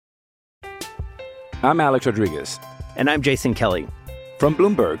I'm Alex Rodriguez. And I'm Jason Kelly. From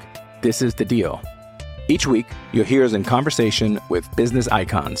Bloomberg, this is The Deal. Each week, you'll hear us in conversation with business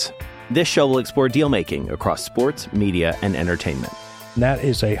icons. This show will explore deal-making across sports, media, and entertainment. That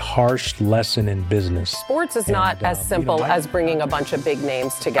is a harsh lesson in business. Sports is not as simple as bringing a bunch of big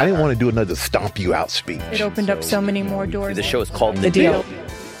names together. I didn't want to do another stomp you out speech. It opened up so many more doors. The show is called The Deal.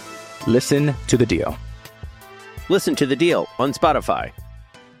 Listen to The Deal. Listen to The Deal on Spotify.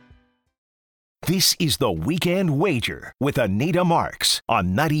 This is The Weekend Wager with Anita Marks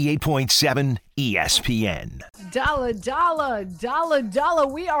on 98.7 ESPN. Dollar.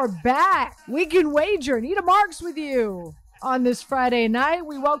 We are back. Weekend Wager. Anita Marks with you on this Friday night.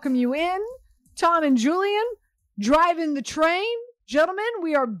 We welcome you in. Tom and Julian driving the train. Gentlemen,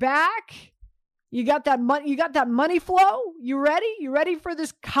 we are back. You got that money. You got that money flow. You ready? You ready for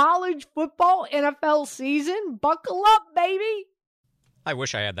this college football NFL season? Buckle up, baby. I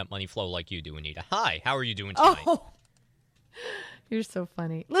wish I had that money flow like you do, Anita. Hi, how are you doing tonight? Oh, you're so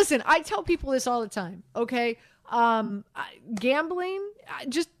funny. Listen, I tell people this all the time, okay? Gambling,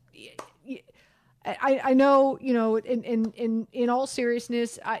 I know, you know, in all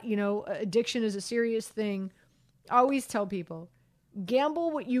seriousness, you know, addiction is a serious thing. I always tell people,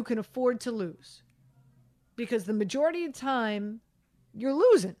 gamble what you can afford to lose. Because the majority of the time, you're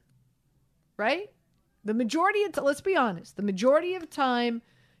losing, right? The majority of let's be honest, the majority of the time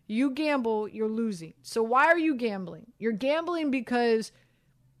you gamble, you're losing. So why are you gambling? You're gambling because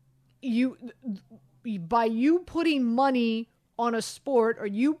by you putting money on a sport or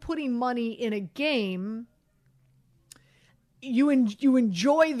you putting money in a game, you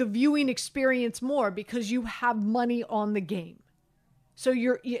enjoy the viewing experience more because you have money on the game. So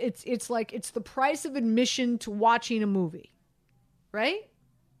it's like it's the price of admission to watching a movie, right?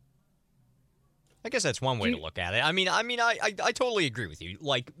 I guess that's one way to look at it. I totally agree with you.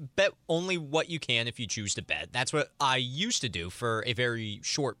 Like, bet only what you can if you choose to bet. That's what I used to do for a very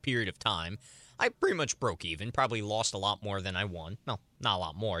short period of time. I pretty much broke even, probably lost a lot more than I won. Well, not a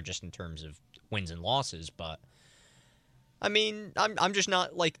lot more, just in terms of wins and losses, but I mean, I'm just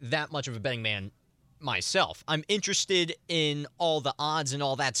not like that much of a betting man myself. I'm interested in all the odds and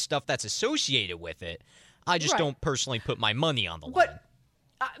all that stuff that's associated with it. I just don't personally put my money on the line.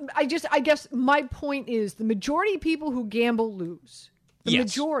 I guess my point is the majority of people who gamble lose. The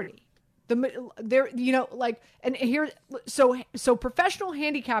majority. So professional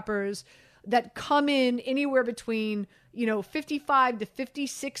handicappers that come in anywhere between, 55 to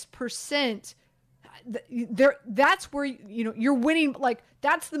 56%, that's where, you're winning. Like,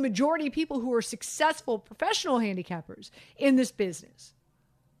 that's the majority of people who are successful professional handicappers in this business.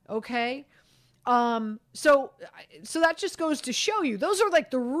 Okay? So that just goes to show you, those are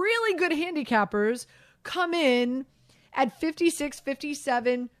like the really good handicappers come in at 56,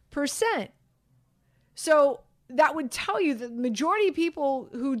 57%. So that would tell you that the majority of people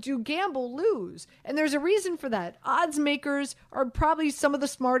who do gamble lose. And there's a reason for that. Odds makers are probably some of the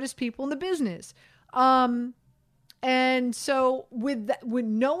smartest people in the business. And so with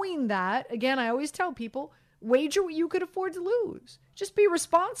knowing that, again, I always tell people, wager what you could afford to lose. Just be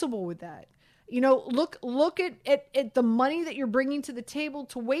responsible with that. Look at the money that you're bringing to the table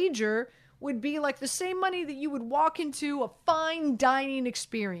to wager would be like the same money that you would walk into a fine dining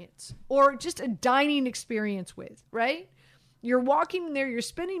experience or just a dining experience with, right? You're walking in there, you're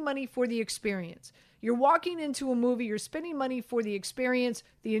spending money for the experience. You're walking into a movie, you're spending money for the experience,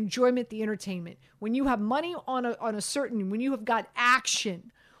 the enjoyment, the entertainment. When you have money when you have got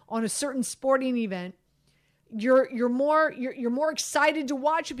action on a certain sporting event, you're more excited to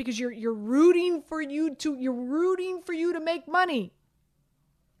watch it because you're rooting for you to make money.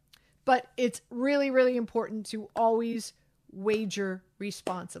 But it's really, really important to always wager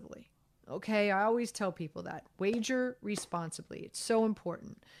responsibly. Okay, I always tell people that. Wager responsibly. It's so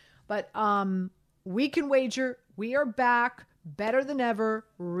important. But we can wager. We are back better than ever.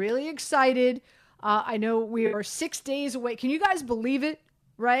 Really excited. I know we are 6 days away. Can you guys believe it?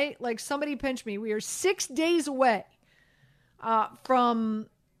 Right? Like, somebody pinch me. We are 6 days away from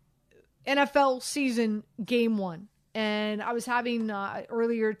NFL season game 1. And I was having,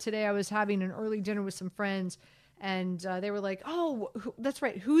 earlier today, I was having an early dinner with some friends. And they were like, oh, that's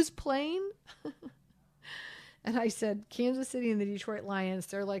right. Who's playing? And I said, Kansas City and the Detroit Lions.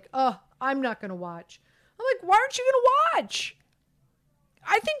 They're like, oh, I'm not going to watch. I'm like, why aren't you going to watch?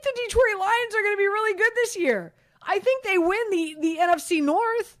 I think the Detroit Lions are going to be really good this year. I think they win the NFC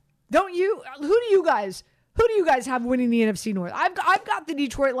North. Don't you? Who do you guys have winning the NFC North? I've got the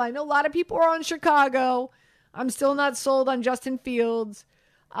Detroit Lions. A lot of people are on Chicago. I'm still not sold on Justin Fields.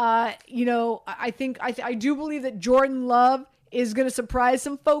 I do believe that Jordan Love is going to surprise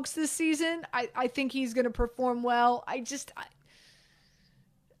some folks this season. I think he's going to perform well.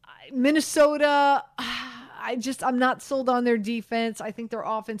 Minnesota, I'm not sold on their defense. I think their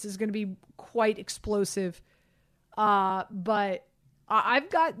offense is going to be quite explosive. But I've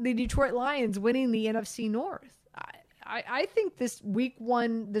got the Detroit Lions winning the NFC North. I think this week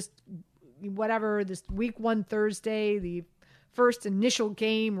one Thursday, the first initial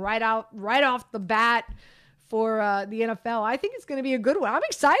game right off the bat for the NFL, I think it's going to be a good one. I'm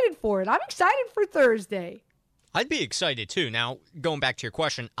excited for it. I'm excited for Thursday. I'd be excited too. Now, going back to your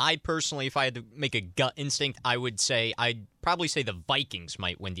question, I personally, if I had to make a gut instinct, I'd probably say the Vikings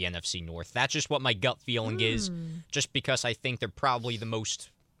might win the NFC North. That's just what my gut feeling is, just because I think they're probably the most,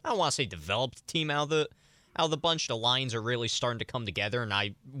 I don't want to say developed team out of the bunch. The Lions are really starting to come together, and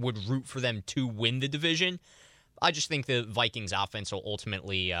I would root for them to win the division. I just think the Vikings offense will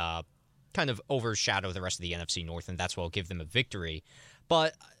ultimately kind of overshadow the rest of the NFC North, and that's what will give them a victory.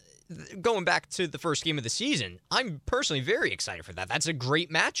 But going back to the first game of the season, I'm personally very excited for that. That's a great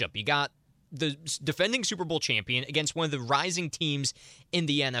matchup. You got the defending Super Bowl champion against one of the rising teams in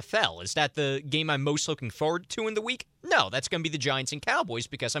the NFL. Is that the game I'm most looking forward to in the week? No, that's going to be the Giants and Cowboys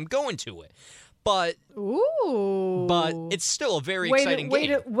because I'm going to it. But it's still a very exciting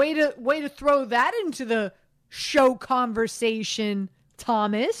game. Way to throw that into the show conversation,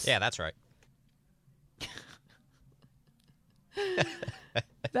 Thomas. Yeah, that's right.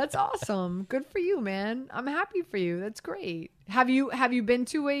 That's awesome. Good for you, man. I'm happy for you. That's great. Have you been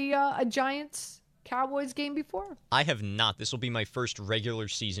to a Giants Cowboys game before? I have not. This will be my first regular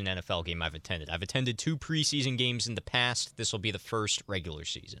season NFL game I've attended. I've attended 2 preseason games in the past. This will be the first regular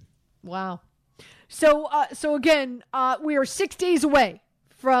season. Wow. So again, we are 6 days away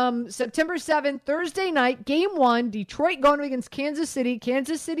from September 7th, Thursday night, game 1, Detroit going against Kansas City.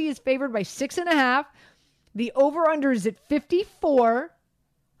 Kansas City is favored by 6.5. The over-under is at 54.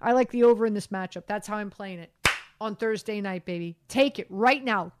 I like the over in this matchup. That's how I'm playing it on Thursday night, baby. Take it right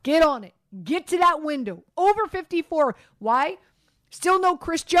now. Get on it. Get to that window. Over 54. Why? Still no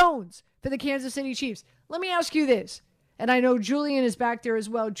Chris Jones for the Kansas City Chiefs. Let me ask you this, and I know Julian is back there as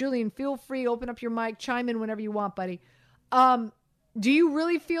well. Julian, feel free. Open up your mic. Chime in whenever you want, buddy. Do you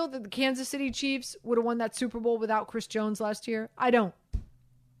really feel that the Kansas City Chiefs would have won that Super Bowl without Chris Jones last year? I don't.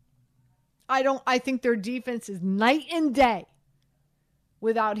 I think their defense is night and day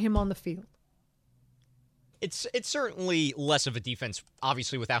without him on the field. It's certainly less of a defense,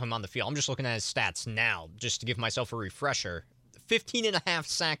 obviously, without him on the field. I'm just looking at his stats now, just to give myself a refresher. 15.5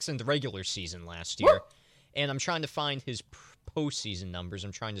 sacks in the regular season last year. Woo! And I'm trying to find his postseason numbers.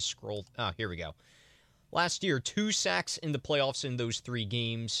 I'm trying to scroll. Oh, here we go. Last year, 2 sacks in the playoffs in those 3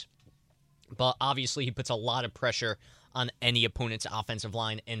 games. But obviously, he puts a lot of pressure on any opponent's offensive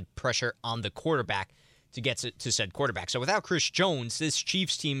line and pressure on the quarterback to get to said quarterback. So without Chris Jones, this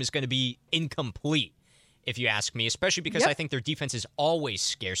Chiefs team is going to be incomplete, if you ask me, especially because I think their defense is always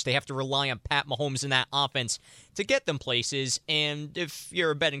scarce. They have to rely on Pat Mahomes and that offense to get them places. And if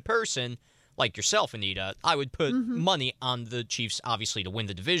you're a betting person like yourself, Anita, I would put money on the Chiefs, obviously, to win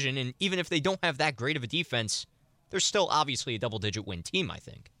the division. And even if they don't have that great of a defense, they're still obviously a double-digit win team, I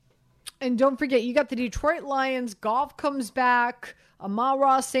think. And don't forget, you got the Detroit Lions. Goff comes back.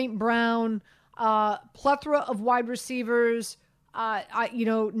 Amon-Ra St. Brown. Plethora of wide receivers.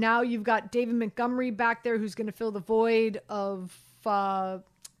 Now you've got David Montgomery back there who's going to fill the void of Jamal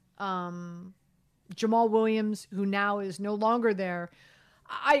Williams, who now is no longer there.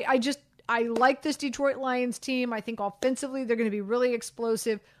 I like this Detroit Lions team. I think offensively they're going to be really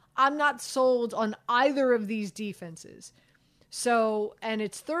explosive. I'm not sold on either of these defenses. So, and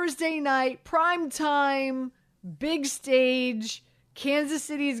it's Thursday night, prime time, big stage. Kansas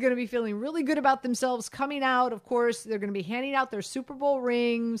City is going to be feeling really good about themselves coming out. Of course, they're going to be handing out their Super Bowl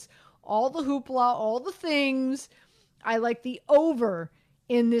rings, all the hoopla, all the things. I like the over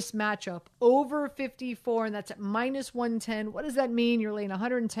in this matchup, over 54, and that's at -110. What does that mean? You're laying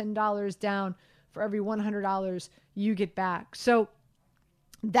 $110 down for every $100 you get back. So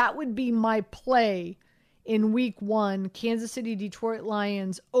that would be my play in week 1, Kansas City, Detroit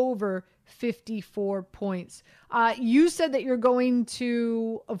Lions over 54 points. You said that you're going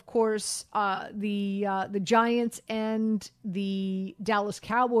to, of course, the Giants and the Dallas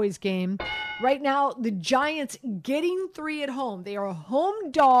Cowboys game. Right now, the Giants getting 3 at home. They are a home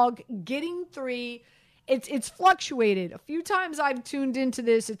dog getting 3. It's fluctuated. A few times I've tuned into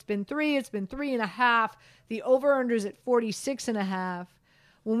this. It's been 3. It's been 3.5. The over-under is at 46.5.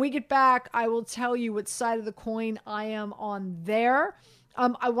 When we get back, I will tell you what side of the coin I am on there.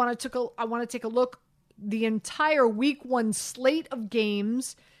 I want to take a look the entire week 1 slate of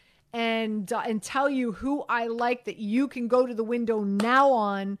games and tell you who I like that you can go to the window now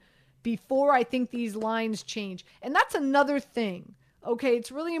on before I think these lines change. And that's another thing. Okay,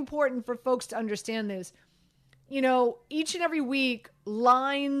 it's really important for folks to understand this. You know, each and every week,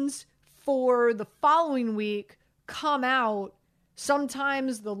 lines for the following week come out.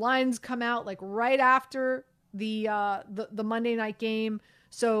 Sometimes the lines come out like right after the Monday night game.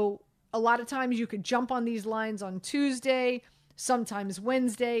 So a lot of times you could jump on these lines on Tuesday, sometimes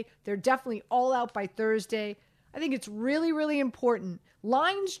Wednesday. They're definitely all out by Thursday. I think it's really, really important.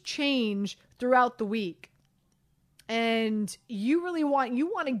 Lines change throughout the week. And you really want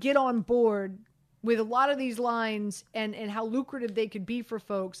to get on board with a lot of these lines and how lucrative they could be for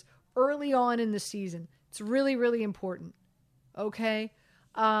folks early on in the season. It's really, really important. Okay?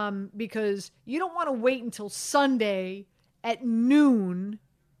 Because you don't want to wait until Sunday at noon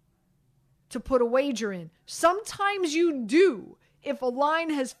to put a wager in. Sometimes you do. If a line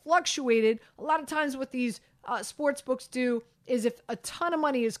has fluctuated, a lot of times what these sports books do is if a ton of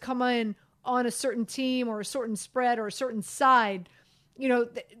money has come in on a certain team or a certain spread or a certain side, you know,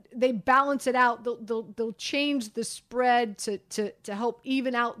 they balance it out. They'll change the spread to help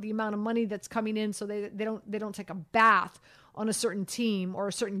even out the amount of money that's coming in, so they don't take a bath on a certain team or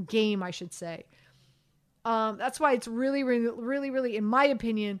a certain game, I should say. That's why it's really, really, really, really, in my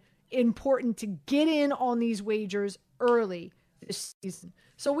opinion, important to get in on these wagers early this season.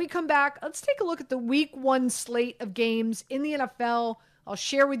 So we come back. Let's take a look at the week 1 slate of games in the NFL. I'll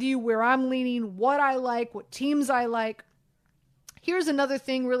share with you where I'm leaning, what I like, what teams I like. Here's another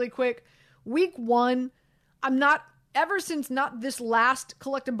thing really quick. Week 1, ever since not this last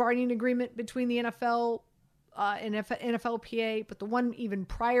collective bargaining agreement between the NFL and NFLPA, but the one even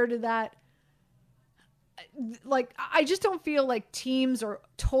prior to that, like, I just don't feel like teams are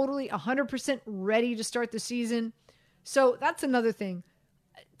totally 100% ready to start the season. So that's another thing.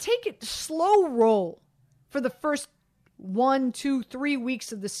 Take it slow roll for the first 1, 2, 3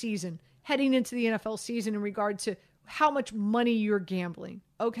 weeks of the season, heading into the NFL season in regard to how much money you're gambling,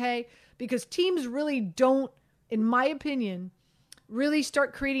 okay? Because teams really don't, in my opinion, really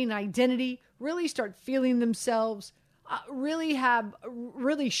start creating identity, really start feeling themselves,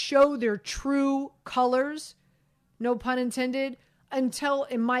 really show their true colors, no pun intended, until,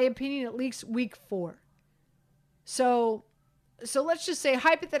 in my opinion, at least week 4. So let's just say,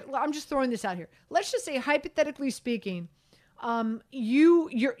 hypothetically, I'm just throwing this out here. Let's just say, hypothetically speaking,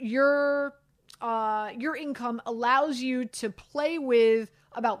 your income allows you to play with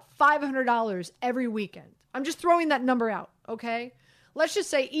about $500 every weekend. I'm just throwing that number out, okay? Let's just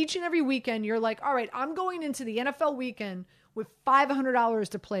say each and every weekend you're like, all right, I'm going into the NFL weekend with $500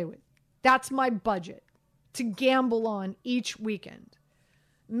 to play with. That's my budget to gamble on each weekend.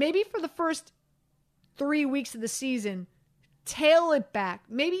 Maybe for the first 3 weeks of the season, tail it back.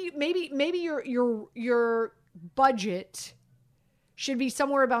 Maybe your budget should be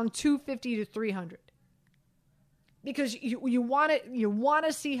somewhere around $250 to $300, because you want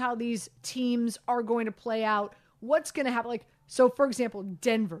to see how these teams are going to play out. What's going to happen? Like, so for example,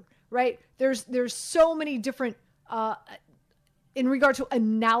 Denver, right? There's so many different in regard to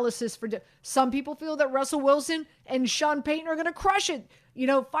analysis for some people feel that Russell Wilson and Sean Payton are going to crush it. You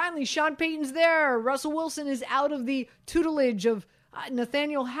know, finally Sean Payton's there. Russell Wilson is out of the tutelage of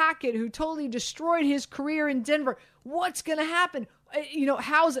Nathaniel Hackett, who totally destroyed his career in Denver. What's going to happen? You know,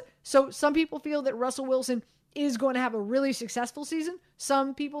 how's it? So some people feel that Russell Wilson is going to have a really successful season.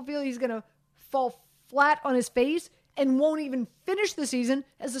 Some people feel he's going to fall flat on his face and won't even finish the season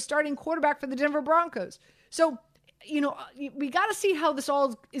as the starting quarterback for the Denver Broncos. So, you know, we got to see how this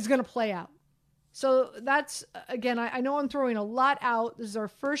all is going to play out. So that's, again, I know I'm throwing a lot out. This is our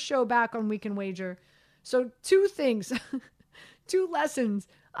first show back on Weekend Wager. So 2 things, 2 lessons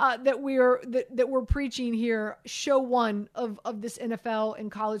that we're preaching here, show 1 of this NFL and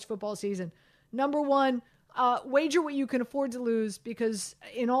college football season. Number 1, wager what you can afford to lose, because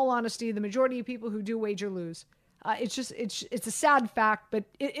in all honesty, the majority of people who do wager lose. It's a sad fact, but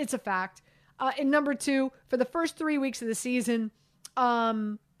it's a fact. And number 2, for the first 3 weeks of the season,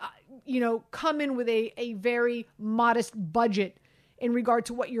 you know, come in with a very modest budget in regard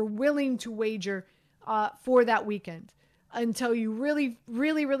to what you're willing to wager for that weekend, until you really,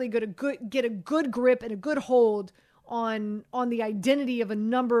 really, really get a good grip and a good hold on the identity of a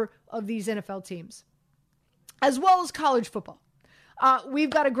number of these NFL teams, as well as college football. We've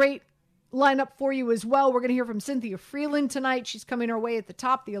got a great lineup for you as well. We're going to hear from Cynthia Freeland tonight. She's coming our way at the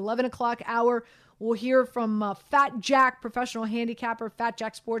top, the 11 o'clock hour. We'll hear from Fat Jack, professional handicapper,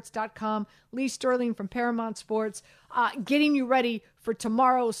 fatjacksports.com, Lee Sterling from Paramount Sports, getting you ready for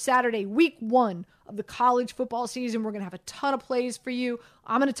tomorrow, Saturday, week 1 of the college football season. We're going to have a ton of plays for you.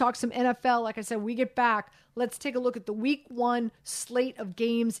 I'm going to talk some NFL. Like I said, we get back. Let's take a look at the week 1 slate of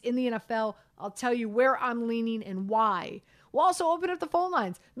games in the NFL. I'll tell you where I'm leaning and why. We'll also open up the phone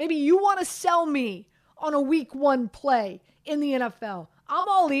lines. Maybe you want to sell me on a week 1 play in the NFL. I'm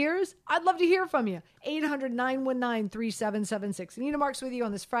all ears. I'd love to hear from you. 800-919-3776. Anita Marks with you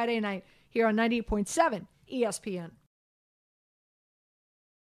on this Friday night here on 98.7 ESPN.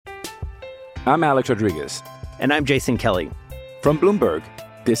 I'm Alex Rodriguez. And I'm Jason Kelly. From Bloomberg,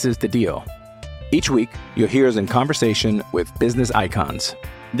 this is The Deal. Each week, you'll hear us in conversation with business icons.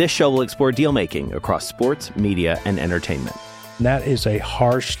 This show will explore deal-making across sports, media, and entertainment. That is a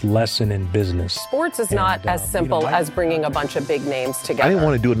harsh lesson in business. Sports is not as simple as bringing a bunch of big names together. I didn't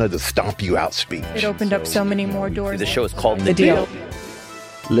want to do another stomp you out speech. It opened up so many more doors. The show is called The Deal.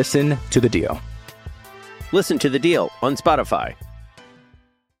 Listen to The Deal. Listen to The Deal on Spotify.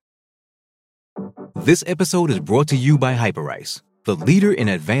 This episode is brought to you by Hyperice, the leader in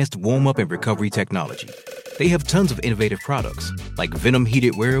advanced warm-up and recovery technology. They have tons of innovative products, like Venom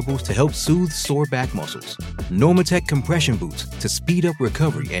heated wearables to help soothe sore back muscles, Normatec compression boots to speed up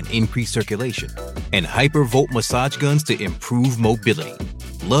recovery and increase circulation, and Hypervolt massage guns to improve mobility.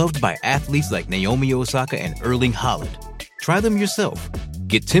 Loved by athletes like Naomi Osaka and Erling Haaland. Try them yourself.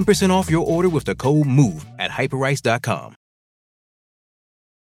 Get 10% off your order with the code MOVE at hyperice.com.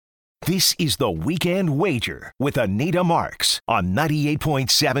 This is The Weekend Wager with Anita Marks on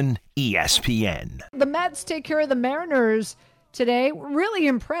 98.7 ESPN. The Mets take care of the Mariners today. Really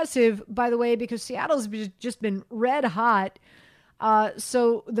impressive, by the way, because Seattle's just been red hot.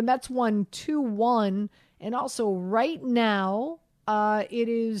 So the Mets won 2-1. And also right now, it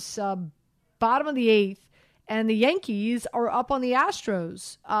is bottom of the 8th. And the Yankees are up on the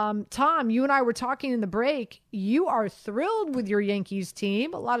Astros. Tom, you and I were talking in the break. You are thrilled with your Yankees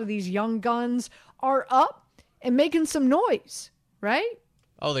team. A lot of these young guns are up and making some noise, right?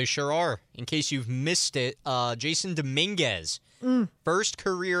 Oh, they sure are. In case you've missed it, Jason Dominguez, first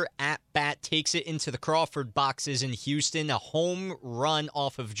career at-bat, takes it into the Crawford boxes in Houston. A home run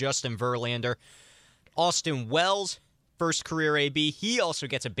off of Justin Verlander. Austin Wells, first career AB, he also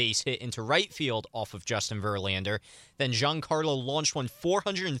gets a base hit into right field off of Justin Verlander. Then Giancarlo launched one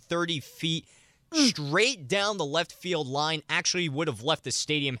 430 feet straight down the left field line. Actually would have left the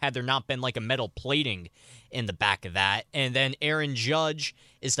stadium had there not been like a metal plating in the back of that. And then Aaron Judge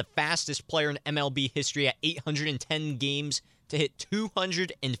is the fastest player in MLB history at 810 games to hit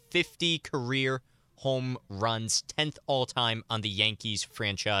 250 career home runs, 10th all-time on the Yankees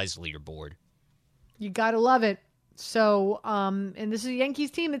franchise leaderboard. You got to love it. So, and this is a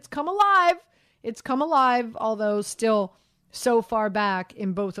Yankees team that's come alive. It's come alive, although still so far back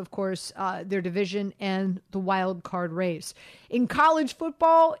in both, of course, their division and the wild card race. In college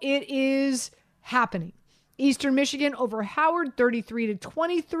football, it is happening. Eastern Michigan over Howard,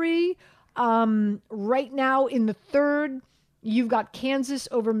 33-23. Right now in the third, you've got Kansas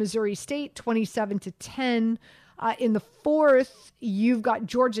over Missouri State, 27-10. In the fourth, you've got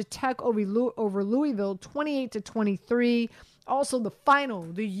Georgia Tech over Louisville, 28-23. Also, the final,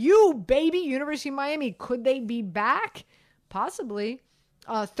 the U, baby, University of Miami. Could they be back? Possibly.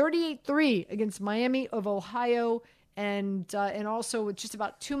 38-3 against Miami of Ohio. And also, with just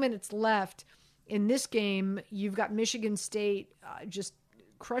about 2 minutes left in this game, you've got Michigan State just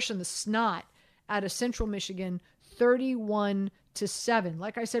crushing the snot out of Central Michigan, 31-7.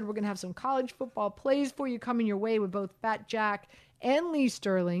 Like I said, we're going to have some college football plays for you coming your way with both Fat Jack and Lee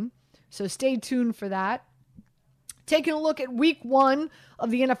Sterling. So stay tuned for that. Taking a look at week 1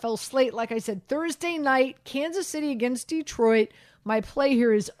 of the NFL slate. Like I said, Thursday night, Kansas City against Detroit. My play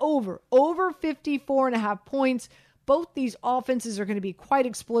here is over 54.5 points. Both these offenses are going to be quite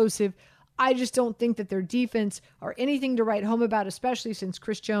explosive. I just don't think that their defense are anything to write home about, especially since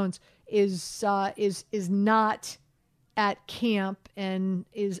Chris Jones is not at camp and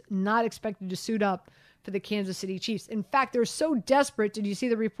is not expected to suit up for the Kansas City Chiefs. In fact, they're so desperate. Did you see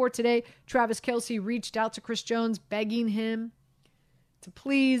the report today? Travis Kelce reached out to Chris Jones, begging him to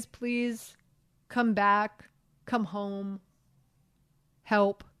please come back, come home,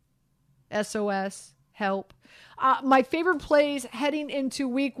 help, SOS, help. My favorite plays heading into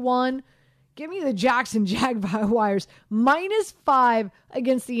week 1, give me the Jackson Jaguars, -5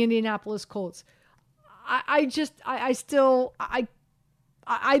 against the Indianapolis Colts. I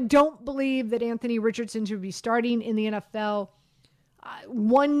don't believe that Anthony Richardson should be starting in the NFL.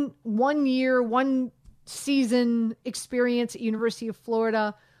 One year, one season experience at University of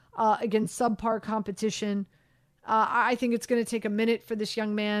Florida. against subpar competition. I think it's going to take a minute for this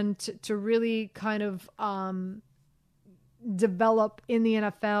young man to really kind of develop in the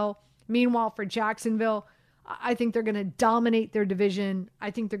NFL. Meanwhile, for Jacksonville, I think they're going to dominate their division.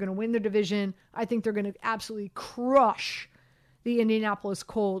 I think they're going to win their division. I think they're going to absolutely crush the Indianapolis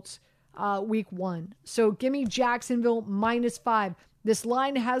Colts week 1. So give me Jacksonville -5. This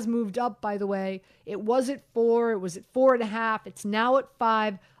line has moved up, by the way. It was at 4. It was at 4.5. It's now at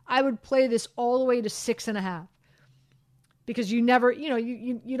 5. I would play this all the way to 6.5. Because you never,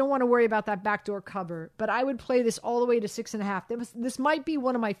 you don't want to worry about that backdoor cover. But I would play this all the way to 6.5. This might be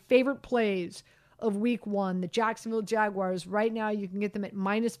one of my favorite plays of week 1. The Jacksonville Jaguars. Right now, you can get them at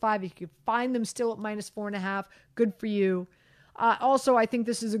 -5. If you can find them still at -4.5, good for you. Also, I think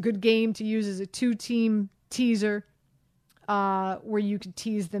this is a good game to use as a 2-team teaser where you could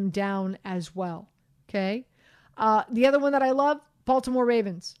tease them down as well. Okay. The other one that I love, Baltimore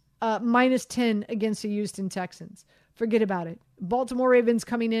Ravens, -10 against the Houston Texans. Forget about it. Baltimore Ravens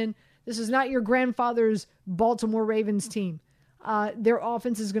coming in. This is not your grandfather's Baltimore Ravens team. Their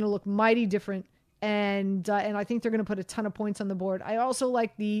offense is going to look mighty different, and I think they're going to put a ton of points on the board. I also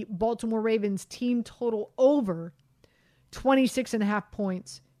like the Baltimore Ravens team total over 26.5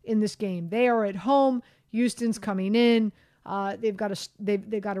 points in this game. They are at home. Houston's coming in. They've got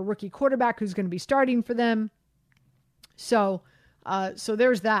a rookie quarterback who's going to be starting for them. So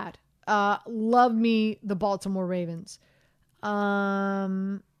there's that. Love me the Baltimore Ravens.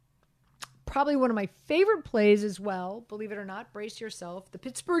 Probably one of my favorite plays as well, believe it or not, brace yourself, the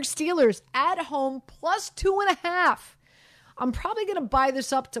Pittsburgh Steelers at home +2.5. I'm probably going to buy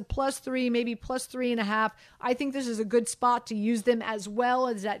this up to +3, maybe +3.5. I think this is a good spot to use them as well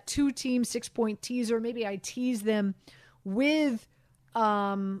as that 2-team 6-point teaser. Maybe I tease them with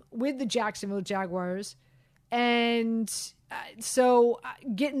the Jacksonville Jaguars. And so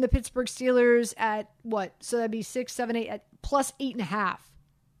getting the Pittsburgh Steelers at what? So that'd be 6, 7, 8 at +8.5.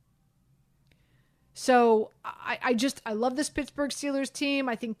 So I love this Pittsburgh Steelers team.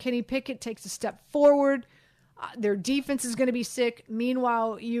 I think Kenny Pickett takes a step forward. Their defense is going to be sick.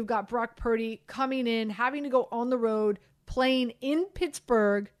 Meanwhile, you've got Brock Purdy coming in, having to go on the road, playing in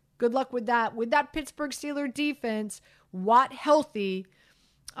Pittsburgh. Good luck with that. With that Pittsburgh Steelers defense, Watt healthy,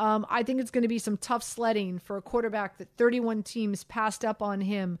 I think it's going to be some tough sledding for a quarterback that 31 teams passed up on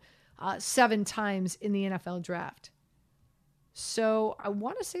him 7 times in the NFL draft. So I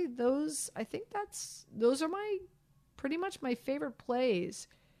want to say those are pretty much my favorite plays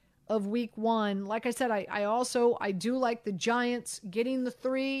of week 1. Like I said, I do like the Giants getting the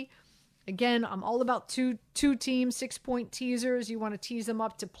 3. Again, I'm all about two team 6-point teasers. You want to tease them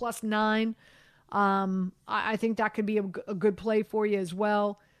up to +9. I think that could be a good play for you as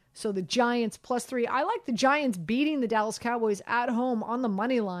well. So the Giants +3. I like the Giants beating the Dallas Cowboys at home on the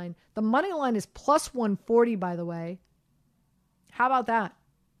money line. The money line is +140, by the way. How about that?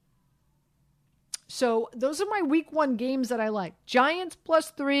 So those are my week 1 games that I like. Giants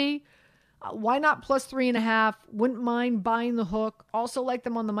 +3. Why not +3.5? Wouldn't mind buying the hook. Also like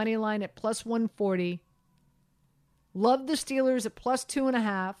them on the money line at +140. Love the Steelers at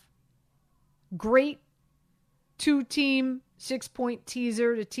 +2.5. Great 2-team 6-point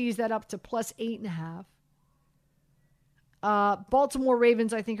teaser to tease that up to +8.5. Baltimore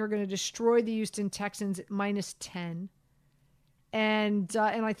Ravens, I think, are going to destroy the Houston Texans at -10. And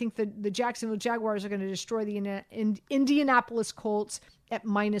I think the Jacksonville Jaguars are going to destroy the Indianapolis Colts at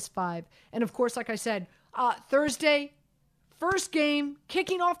 -5. And of course, like I said, Thursday, first game,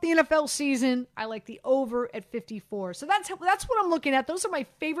 kicking off the NFL season. I like the over at 54. So that's what I'm looking at. Those are my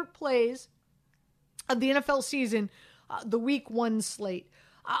favorite plays of the NFL season, the week 1 slate.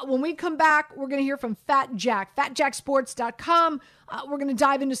 When we come back, we're going to hear from Fat Jack, fatjacksports.com. We're going to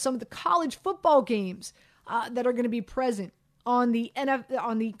dive into some of the college football games that are going to be present on the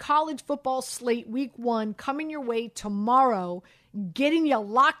college football slate week 1 coming your way tomorrow, getting you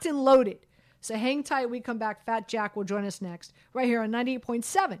locked and loaded. So hang tight. We come back. Fat Jack will join us next right here on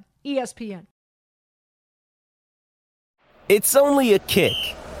 98.7 ESPN. It's only a kick,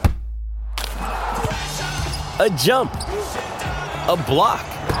 a jump, a block.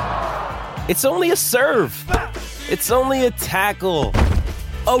 It's only a serve. It's only a tackle,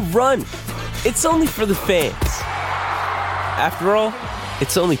 a run. It's only for the fans. After all,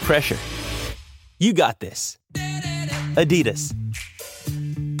 it's only pressure. You got this. Adidas.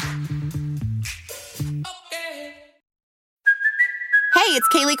 Hey, it's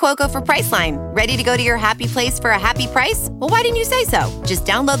Kaylee Cuoco for Priceline. Ready to go to your happy place for a happy price? Well, why didn't you say so? Just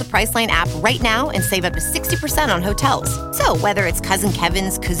download the Priceline app right now and save up to 60% on hotels. So whether it's Cousin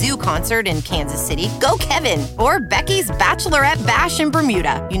Kevin's Kazoo Concert in Kansas City, go Kevin, or Becky's Bachelorette Bash in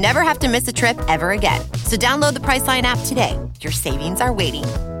Bermuda, you never have to miss a trip ever again. So download the Priceline app today. Your savings are waiting.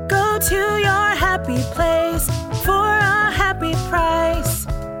 Go to your happy place for a happy price.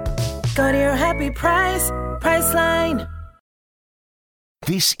 Go to your happy price, Priceline.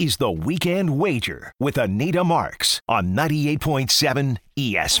 This is the Weekend Wager with Anita Marks on 98.7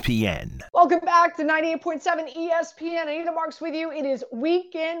 ESPN. Welcome back to 98.7 ESPN. Anita Marks with you. It is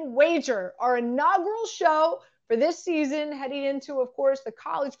Weekend Wager, our inaugural show for this season, heading into, of course, the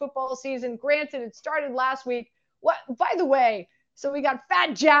college football season. Granted, it started last week. What? By the way, so we got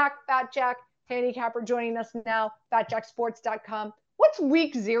Fat Jack handicapper joining us now, fatjacksports.com. What's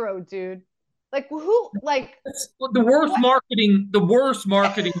week 0, dude? Like who? Like the worst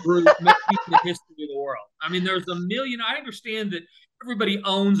marketing group maybe in the history of the world. I mean, there's a million. I understand that everybody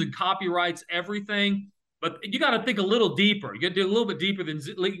owns and copyrights everything, but you got to think a little deeper. You got to do a little bit deeper than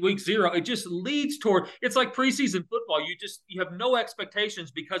week 0. It just leads toward. It's like preseason football. You have no expectations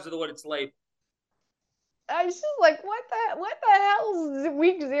because of what it's labeled. I was just like, what the hell is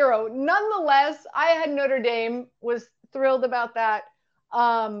week 0? Nonetheless, I had Notre Dame, was thrilled about that.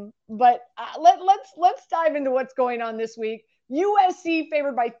 But let's dive into what's going on this week. USC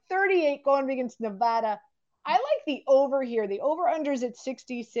favored by 38 going against Nevada. I like the over here. The over-under is at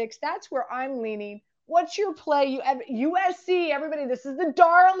 66. That's where I'm leaning. What's your play? USC, everybody, this is the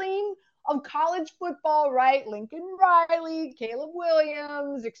darling of college football, right? Lincoln Riley, Caleb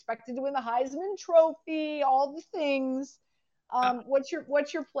Williams, expected to win the Heisman Trophy, all the things. What's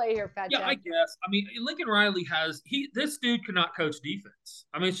your play here, Fat Jack? I guess. I mean, Lincoln Riley this dude cannot coach defense.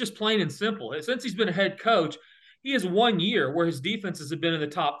 I mean, it's just plain and simple. Since he's been a head coach, he has 1 year where his defenses have been in the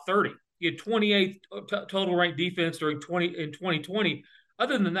top 30. He had 28th total ranked defense in 2020.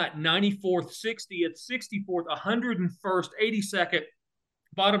 Other than that, 94th, 60th, 64th, 101st, 82nd.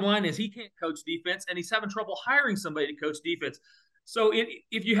 Bottom line is he can't coach defense, and he's having trouble hiring somebody to coach defense. So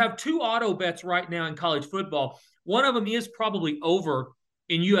if you have 2 auto bets right now in college football, one of them is probably over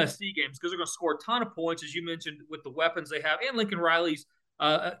in USC games because they're going to score a ton of points, as you mentioned, with the weapons they have and Lincoln Riley's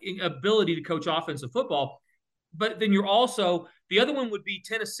ability to coach offensive football. But then the other one would be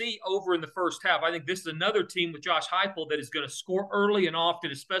Tennessee over in the first half. I think this is another team with Josh Heupel that is going to score early and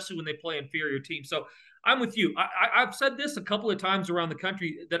often, especially when they play inferior teams. So I'm with you. I've said this a couple of times around the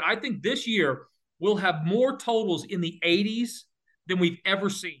country that I think this year we'll have more totals in the 80s than we've ever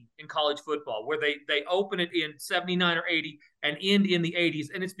seen in college football, where they open it in 79 or 80 and end in the 80s.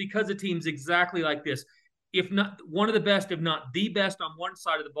 And it's because of teams exactly like this. If not one of the best, if not the best on one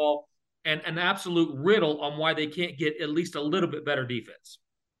side of the ball, and an absolute riddle on why they can't get at least a little bit better defense.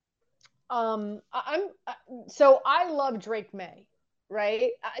 I love Drake May,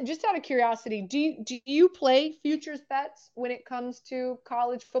 right? Just out of curiosity, do you play futures bets when it comes to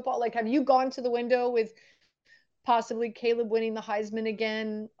college football? Like, have you gone to the window with possibly Caleb winning the Heisman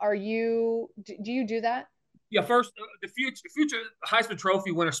again? Do you do that? Yeah, first, the future Heisman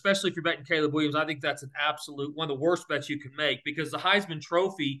Trophy winner, especially if you're betting Caleb Williams, I think that's an absolute one of the worst bets you can make because the Heisman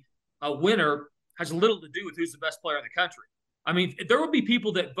Trophy winner has little to do with who's the best player in the country. I mean, there will be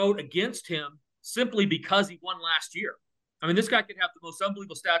people that vote against him simply because he won last year. I mean, this guy could have the most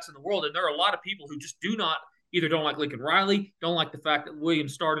unbelievable stats in the world, and there are a lot of people who just either don't like Lincoln Riley, don't like the fact that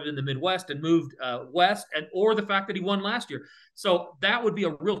Williams started in the Midwest and moved west, or the fact that he won last year. So that would be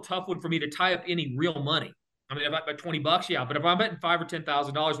a real tough one for me to tie up any real money. I mean, if I bet $20, yeah, but if I'm betting $5,000 or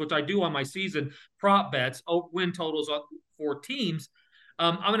 $10,000, which I do on my season prop bets, win totals for teams,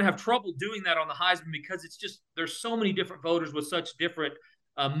 I'm going to have trouble doing that on the Heisman because it's just there's so many different voters with such different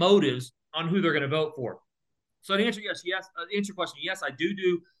motives on who they're going to vote for. So to answer your question, yes, I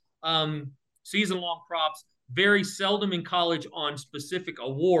do season-long props. Very seldom in college on specific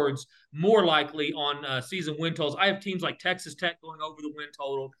awards, more likely on season win totals. I have teams like Texas Tech going over the win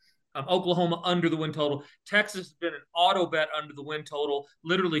total, Oklahoma under the win total. Texas has been an auto bet under the win total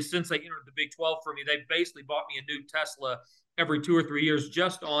literally since they entered the Big 12 for me. They've basically bought me a new Tesla every 2 or 3 years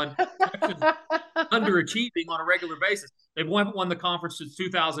just on Texas underachieving on a regular basis. They haven't won the conference since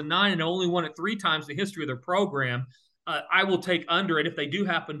 2009 and only won it 3 times in the history of their program. I will take under it. If they do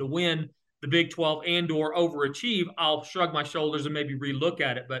happen to win the Big 12 and or overachieve, I'll shrug my shoulders and maybe relook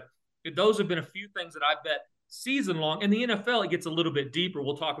at it. But those have been a few things that I bet season long. In the NFL, it gets a little bit deeper.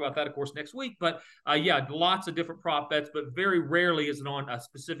 We'll talk about that, of course, next week. But lots of different prop bets, but very rarely is it on a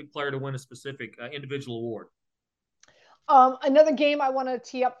specific player to win a specific individual award. Another game I want to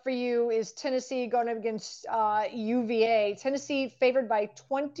tee up for you is Tennessee going up against UVA. Tennessee favored by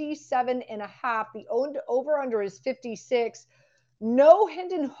 27.5. The over-under is 56. No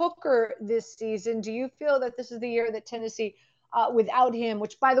Hendon Hooker this season. Do you feel that this is the year that Tennessee, without him,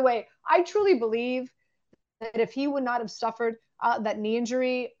 which, by the way, I truly believe that if he would not have suffered that knee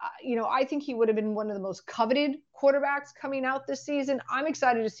injury, I think he would have been one of the most coveted quarterbacks coming out this season. I'm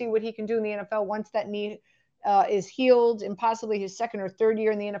excited to see what he can do in the NFL once that knee is healed, and possibly his second or third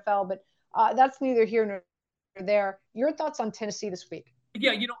year in the NFL. But that's neither here nor there. Your thoughts on Tennessee this week?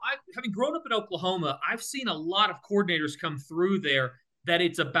 Yeah, having grown up in Oklahoma, I've seen a lot of coordinators come through there that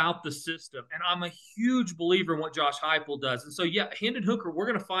it's about the system. And I'm a huge believer in what Josh Heupel does. And so, yeah, Hendon Hooker, we're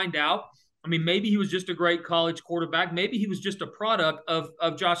going to find out. I mean, maybe he was just a great college quarterback. Maybe he was just a product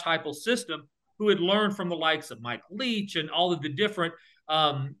of Josh Heupel's system, who had learned from the likes of Mike Leach and all of the different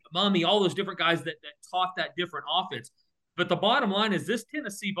Mummy, all those different guys that taught that different offense. But the bottom line is this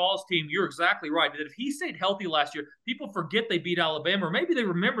Tennessee Vols team, you're exactly right, that if he stayed healthy last year, people forget they beat Alabama, or maybe they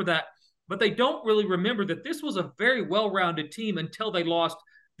remember that, but they don't really remember that this was a very well-rounded team until they lost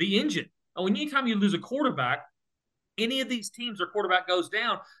the engine. And anytime you lose a quarterback, any of these teams, their quarterback goes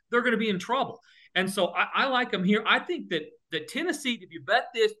down, they're going to be in trouble. And so I like them here. I think that Tennessee, if you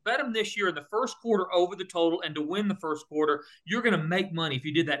bet them this year in the first quarter over the total and to win the first quarter, you're going to make money if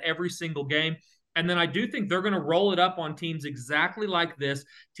you did that every single game. And then I do think they're going to roll it up on teams exactly like this,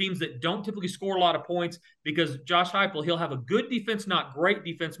 teams that don't typically score a lot of points, because Josh Heupel, he'll have a good defense, not great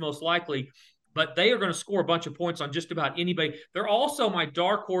defense most likely, but they are going to score a bunch of points on just about anybody. They're also my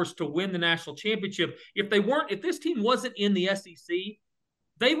dark horse to win the national championship. If this team wasn't in the SEC,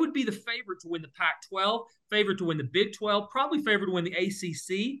 they would be the favorite to win the Pac-12, favorite to win the Big 12, probably favorite to win the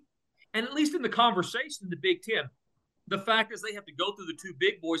ACC, and at least in the conversation, the Big 10. The fact is they have to go through the two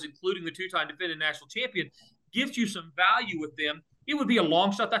big boys, including the two-time defending national champion, gives you some value with them. It would be a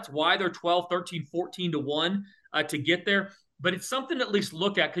long shot. That's why they're 12, 13, 14 to 1 to get there. But it's something to at least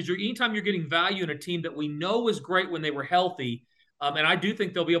look at, because anytime you're getting value in a team that we know was great when they were healthy, and I do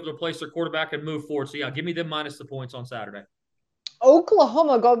think they'll be able to replace their quarterback and move forward. So, yeah, give me them minus the points on Saturday.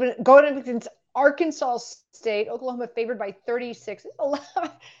 Oklahoma going against Arkansas State. Oklahoma favored by 36.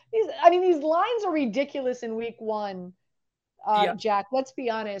 These lines are ridiculous in week one. Jack, let's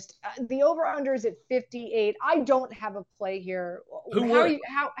be honest. The over-under is at 58. I don't have a play here.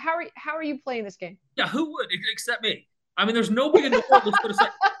 How are you playing this game? Yeah, who would except me? I mean, there's nobody in the world that's going to say,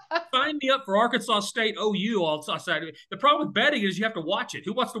 sign me up for Arkansas State OU on Saturday. The problem with betting is you have to watch it.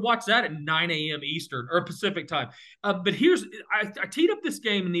 Who wants to watch that at 9 a.m. Eastern or Pacific time? But I teed up this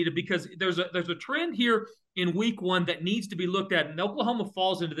game, Anita, because there's a trend here in week one that needs to be looked at, and Oklahoma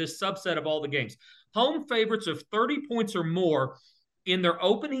falls into this subset of all the games. Home favorites of 30 points or more in their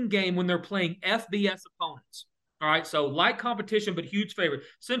opening game when they're playing FBS opponents. All right, so light competition, but huge favorite.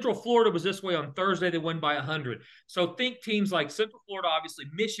 Central Florida was this way on Thursday. They won by 100. So think teams like Central Florida, obviously,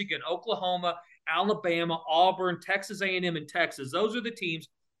 Michigan, Oklahoma, Alabama, Auburn, Texas A&M, and Texas. Those are the teams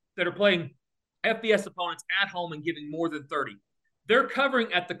that are playing FBS opponents at home and giving more than 30. They're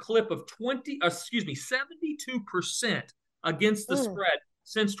covering at the clip of 72% against the spread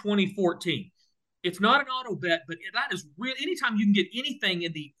since 2014. It's not an auto bet, but that is real. Anytime you can get anything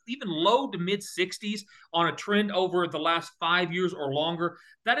in the even low to mid 60s on a trend over the last 5 years or longer,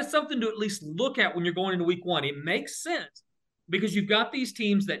 that is something to at least look at when you're going into week one. It makes sense because you've got these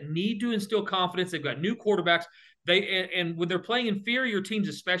teams that need to instill confidence. They've got new quarterbacks. And when they're playing inferior teams,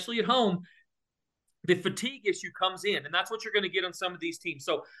 especially at home, the fatigue issue comes in, and that's what you're going to get on some of these teams.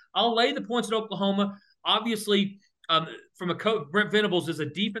 So I'll lay the points at Oklahoma. Obviously, from a coach, Brent Venables is a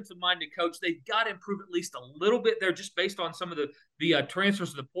defensive-minded coach. They've got to improve at least a little bit there just based on some of the transfers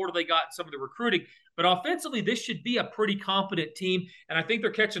to the portal they got, some of the recruiting. But offensively, this should be a pretty competent team, and I think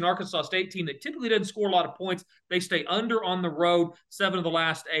they're catching an Arkansas State team that typically doesn't score a lot of points. They stay under on the road 7 of the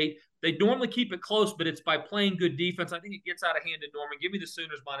last 8. They normally keep it close, but it's by playing good defense. I think it gets out of hand at Norman. Give me the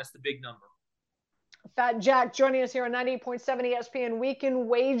Sooners minus the big number. Fat Jack joining us here on 98.7 ESPN Weekend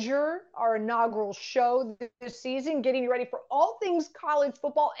Wager, our inaugural show this season, getting you ready for all things college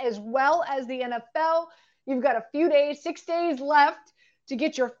football as well as the NFL. You've got a few days, 6 days left to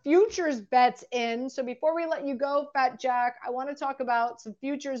get your futures bets in. So before we let you go, Fat Jack, I want to talk about some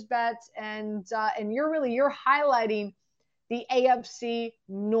futures bets, and you're highlighting the AFC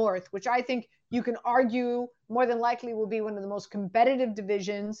North, which I think you can argue more than likely will be one of the most competitive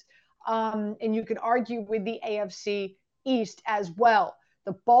divisions. And you can argue with the AFC East as well.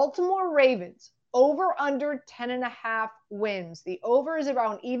 The Baltimore Ravens, over under 10.5 wins. The over is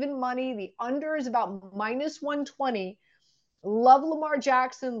around even money. The under is about minus 120. Love Lamar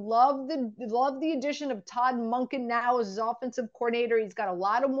Jackson. Love the addition of Todd Monken now as his offensive coordinator. He's got a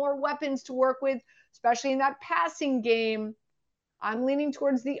lot of more weapons to work with, especially in that passing game. I'm leaning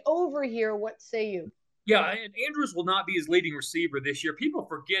towards the over here. What say you? Yeah, and Andrews will not be his leading receiver this year. People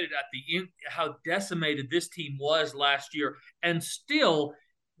forget it at the end how decimated this team was last year, and still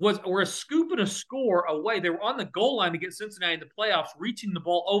were a scoop and a score away. They were on the goal line against Cincinnati in the playoffs, reaching the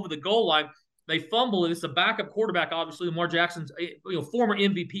ball over the goal line. They fumble it. It's a backup quarterback, obviously. Lamar Jackson's former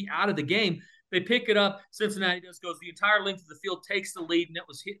MVP out of the game. They pick it up. Cincinnati goes the entire length of the field, takes the lead, and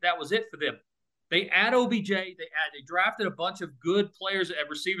that was it for them. They add OBJ. They drafted a bunch of good players at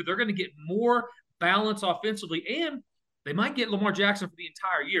receiver. They're going to get more balance offensively, and they might get Lamar Jackson for the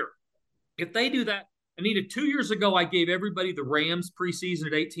entire year. If they do that, Anita, 2 years ago, I gave everybody the Rams preseason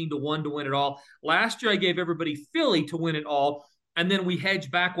at 18-1 to win it all. Last year, I gave everybody Philly to win it all. And then we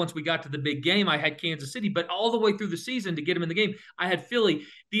hedged back once we got to the big game. I had Kansas City, but all the way through the season to get them in the game, I had Philly.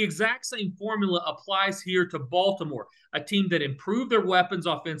 The exact same formula applies here to Baltimore, a team that improved their weapons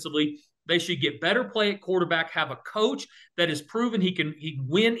offensively. They should get better play at quarterback, have a coach that has proven he can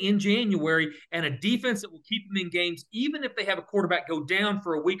win in January, and a defense that will keep them in games, even if they have a quarterback go down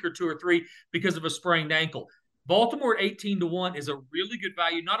for a week or 2 or 3 because of a sprained ankle. Baltimore at 18-1 is a really good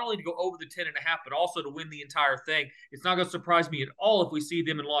value, not only to go over the 10.5, but also to win the entire thing. It's not going to surprise me at all if we see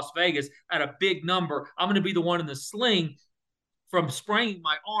them in Las Vegas at a big number. I'm going to be the one in the sling from spraining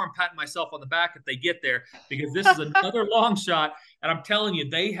my arm, patting myself on the back if they get there, because this is another long shot. And I'm telling you,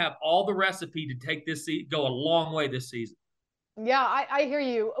 they have all the recipe to take this go a long way this season. Yeah, I hear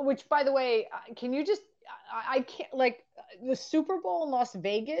you. Which, by the way, can you just I can't, like, the Super Bowl in Las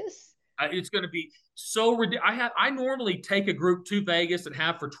Vegas. It's going to be so ridiculous. I normally take a group to Vegas and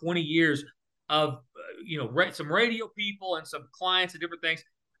have for 20 years of some radio people and some clients and different things.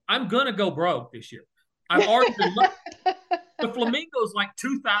 I'm going to go broke this year. I've already been the Flamingo's like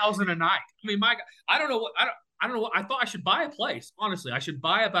 $2,000 a night. I mean, my God, I don't know what I thought I should buy a place. Honestly, I should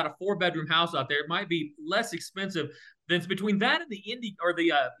buy about a 4-bedroom house out there. It might be less expensive than between that and the Indy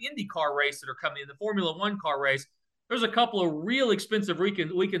car race that are coming in, the Formula One car race. There's a couple of real expensive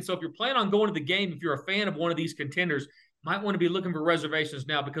weekends. So if you're planning on going to the game, if you're a fan of one of these contenders, might want to be looking for reservations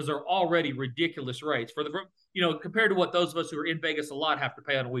now because they're already ridiculous rates compared to what those of us who are in Vegas a lot have to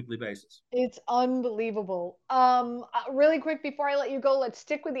pay on a weekly basis. It's unbelievable. Really quick before I let you go, let's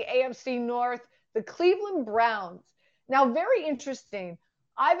stick with the AFC North, the Cleveland Browns. Now, very interesting.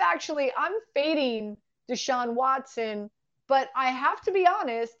 I'm fading Deshaun Watson, but I have to be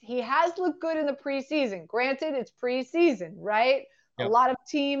honest, he has looked good in the preseason. Granted, it's preseason, right? Yep. A lot of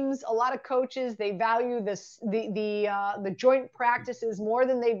teams, a lot of coaches, they value the joint practices more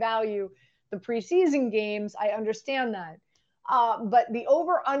than they value the preseason games. I understand that. But the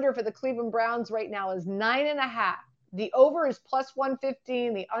over-under for the Cleveland Browns right now is 9.5. The over is plus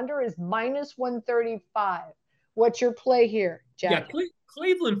 115. The under is minus 135. What's your play here, Jack? Yeah,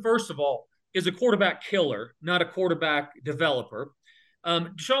 Cleveland, first of all, is a quarterback killer, not a quarterback developer.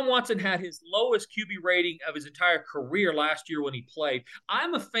 Deshaun Watson had his lowest QB rating of his entire career last year when he played.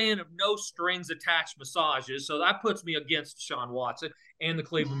 I'm a fan of no strings attached massages, so that puts me against Deshaun Watson and the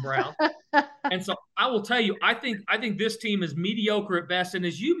Cleveland Browns. And so I will tell you, I think this team is mediocre at best. And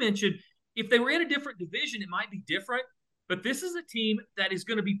as you mentioned, if they were in a different division, it might be different. But this is a team that is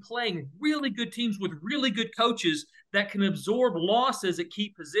going to be playing really good teams with really good coaches that can absorb losses at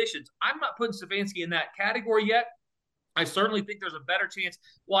key positions. I'm not putting Stefanski in that category yet. I certainly think there's a better chance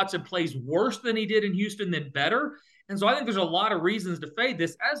Watson plays worse than he did in Houston than better. And so I think there's a lot of reasons to fade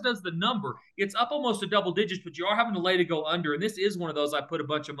this, as does the number. It's up almost a double digits, but you are having to lay to go under. And this is one of those I put a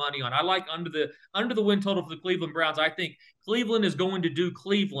bunch of money on. I like under the win total for the Cleveland Browns. I think Cleveland is going to do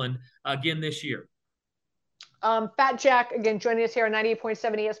Cleveland again this year. Fat Jack, again, joining us here on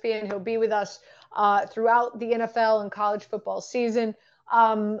 98.7 ESPN. He'll be with us throughout the NFL and college football season.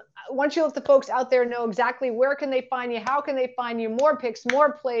 Why don't you let the folks out there know exactly where can they find you, how can they find you, more picks,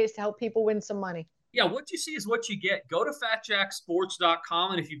 more plays to help people win some money? Yeah, what you see is what you get. Go to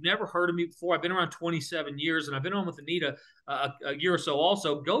fatjacksports.com, and if you've never heard of me before, I've been around 27 years, and I've been on with Anita a year or so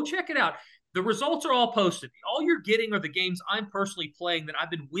also. Go check it out. The results are all posted. All you're getting are the games I'm personally playing that I've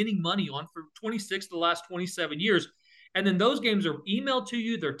been winning money on for 26 of the last 27 years. And then those games are emailed to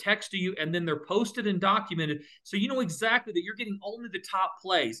you, they're texted to you, and then they're posted and documented. So you know exactly that you're getting only the top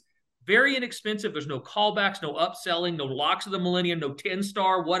plays. Very inexpensive. There's no callbacks, no upselling, no locks of the millennium, no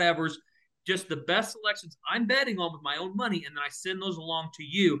 10-star whatevers. Just the best selections I'm betting on with my own money, and then I send those along to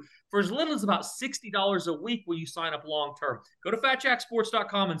you for as little as about $60 a week when you sign up long-term. Go to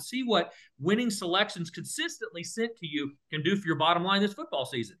fatjacksports.com and see what winning selections consistently sent to you can do for your bottom line this football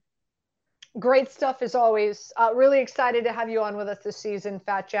season. Great stuff as always. Really excited to have you on with us this season,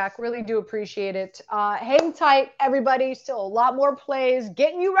 Fat Jack. Really do appreciate it. Hang tight, everybody. Still a lot more plays.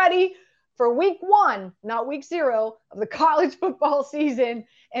 Getting you ready for week 1, not week 0, of the college football season,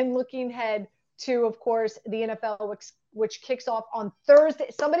 and looking ahead to, of course, the NFL, which kicks off on Thursday.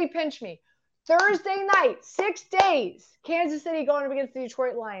 Somebody pinch me. Thursday night, 6 days. Kansas City going up against the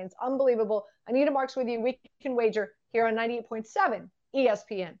Detroit Lions. Unbelievable. Anita Marks with you. We can wager here on 98.7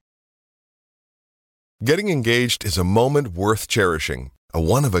 ESPN. Getting engaged is a moment worth cherishing. A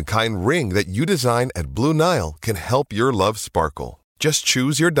one-of-a-kind ring that you design at Blue Nile can help your love sparkle. Just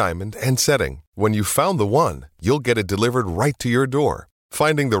choose your diamond and setting. When you've found the one, you'll get it delivered right to your door.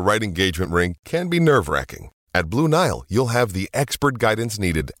 Finding the right engagement ring can be nerve-wracking. At Blue Nile, you'll have the expert guidance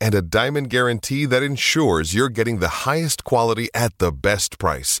needed and a diamond guarantee that ensures you're getting the highest quality at the best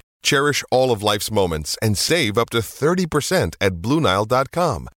price. Cherish all of life's moments and save up to 30% at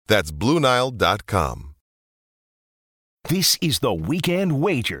BlueNile.com. That's BlueNile.com. This is The Weekend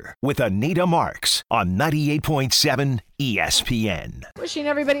Wager with Anita Marks on 98.7 ESPN. Wishing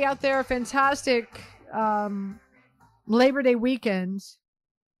everybody out there a fantastic Labor Day weekend.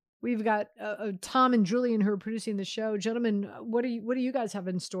 We've got Tom and Julian who are producing the show. Gentlemen, what do you guys have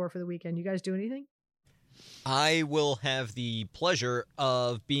in store for the weekend? You guys do anything? I will have the pleasure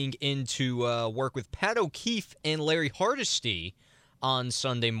of being in to work with Pat O'Keefe and Larry Hardesty on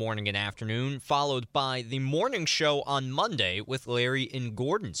Sunday morning and afternoon, followed by the morning show on Monday with Larry and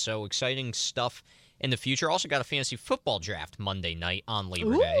Gordon. So exciting stuff in the future. Also got a fantasy football draft Monday night on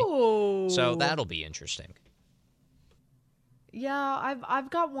Labor Day. So that'll be interesting. Yeah,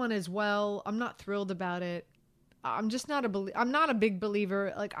 I've got one as well. I'm not thrilled about it. I'm just not I'm not a big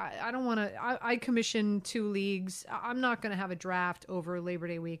believer. Like I don't want to. I commission 2 leagues. I'm not going to have a draft over Labor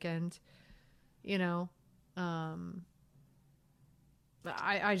Day weekend. You know, I'm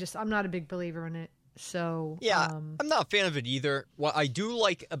not a big believer in it. So yeah, I'm not a fan of it either. What I do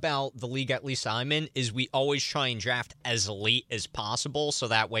like about the league, at least I'm in, is we always try and draft as late as possible, so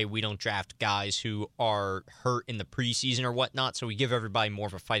that way we don't draft guys who are hurt in the preseason or whatnot, so we give everybody more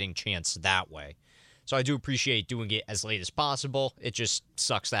of a fighting chance that way. So I do appreciate doing it as late as possible. It just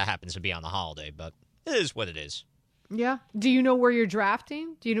sucks that happens to be on the holiday, but it is what it is. Yeah. Do you know where you're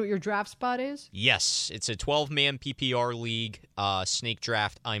drafting? Do you know what your draft spot is? Yes. It's a 12-man PPR league, snake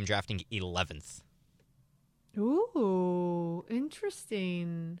draft. I'm drafting 11th. Ooh,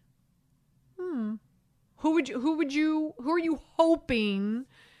 interesting. Who are you hoping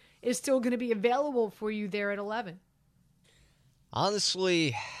is still going to be available for you there at 11?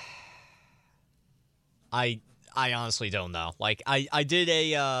 Honestly, I honestly don't know. Like, I did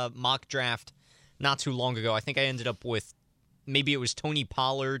a mock draft not too long ago. I think I ended up with, maybe it was Tony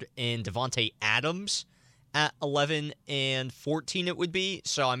Pollard and Devontae Adams at 11 and 14 it would be.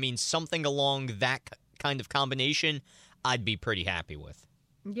 So, I mean, something along that kind of combination I'd be pretty happy with.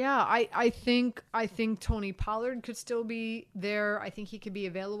 Yeah, I think Tony Pollard could still be there. I think he could be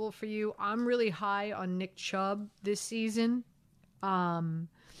available for you. I'm really high on Nick Chubb this season. But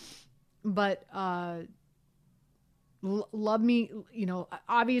love me, you know,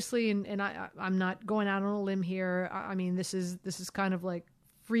 obviously, and I'm not going out on a limb here. I mean, this is kind of like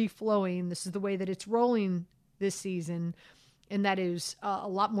free flowing. This is the way that it's rolling this season. And that is a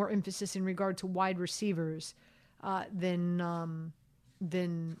lot more emphasis in regard to wide receivers than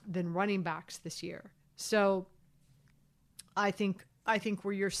running backs this year. So I think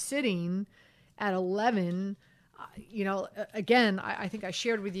where you're sitting at 11, you know, again, I think I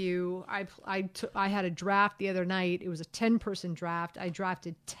shared with you, I had a draft the other night. It was a 10-person draft. I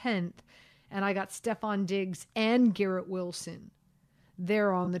drafted 10th, and I got Stephon Diggs and Garrett Wilson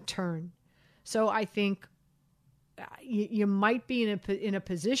there on the turn. So I think you might be in a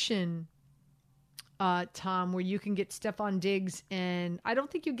position, Tom, where you can get Stephon Diggs, and I don't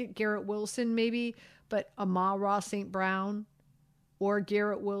think you get Garrett Wilson maybe, but Amon-Ra St. Brown or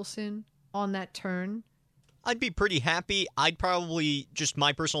Garrett Wilson on that turn. I'd be pretty happy. I'd probably, just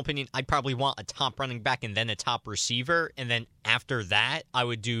my personal opinion, I'd probably want a top running back and then a top receiver, and then after that, I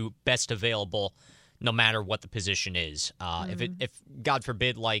would do best available no matter what the position is. If God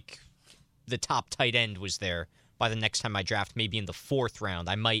forbid, like the top tight end was there by the next time I draft, maybe in the 4th round,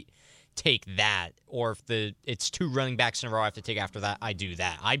 I might take that. Or if it's 2 running backs in a row I have to take after that, I do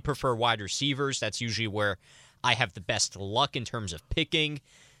that. I'd prefer wide receivers. That's usually where I have the best luck in terms of picking.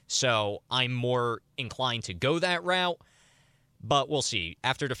 So I'm more inclined to go that route. But we'll see.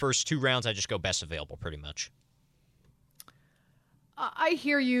 After the first 2 rounds, I just go best available pretty much. I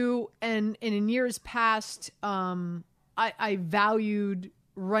hear you. And in years past, I valued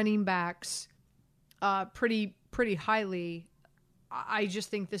running backs pretty highly. I just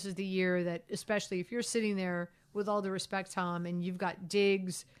think this is the year that, especially if you're sitting there, with all due respect, Tom, and you've got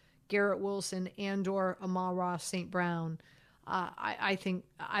Diggs, Garrett Wilson, and/or Amon-Ra St. Brown, I think,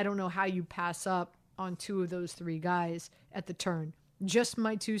 I don't know how you pass up on two of those three guys at the turn. Just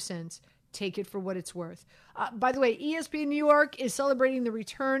my 2 cents. Take it for what it's worth. By the way, ESPN New York is celebrating the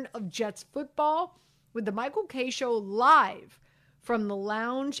return of Jets football with the Michael Kay Show live from the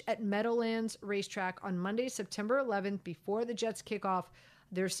lounge at Meadowlands Racetrack on Monday, September 11th, before the Jets kick off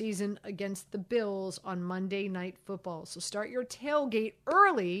their season against the Bills on Monday Night Football. So start your tailgate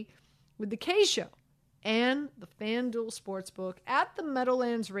early with the Kay Show and the FanDuel Sportsbook at the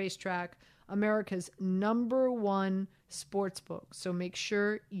Meadowlands Racetrack, America's #1 sportsbook. So make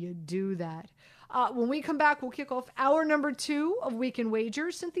sure you do that. When we come back, we'll kick off hour number 2 of Weekend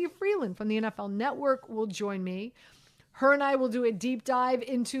Wagers. Cynthia Freeland from the NFL Network will join me. Her and I will do a deep dive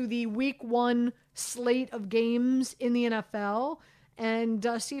into the Week 1 slate of games in the NFL and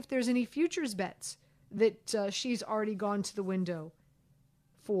see if there's any futures bets that she's already gone to the window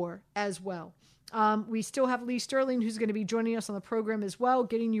for as well. We still have Lee Sterling, who's going to be joining us on the program as well,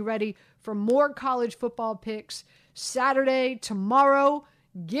 getting you ready for more college football picks Saturday, tomorrow.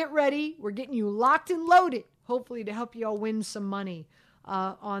 Get ready. We're getting you locked and loaded, hopefully to help you all win some money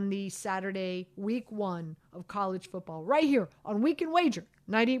on the Saturday, Week 1 of college football, right here on Weekend Wager,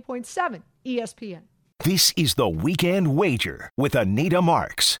 98.7 ESPN. This is the Weekend Wager with Anita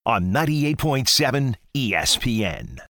Marks on 98.7 ESPN.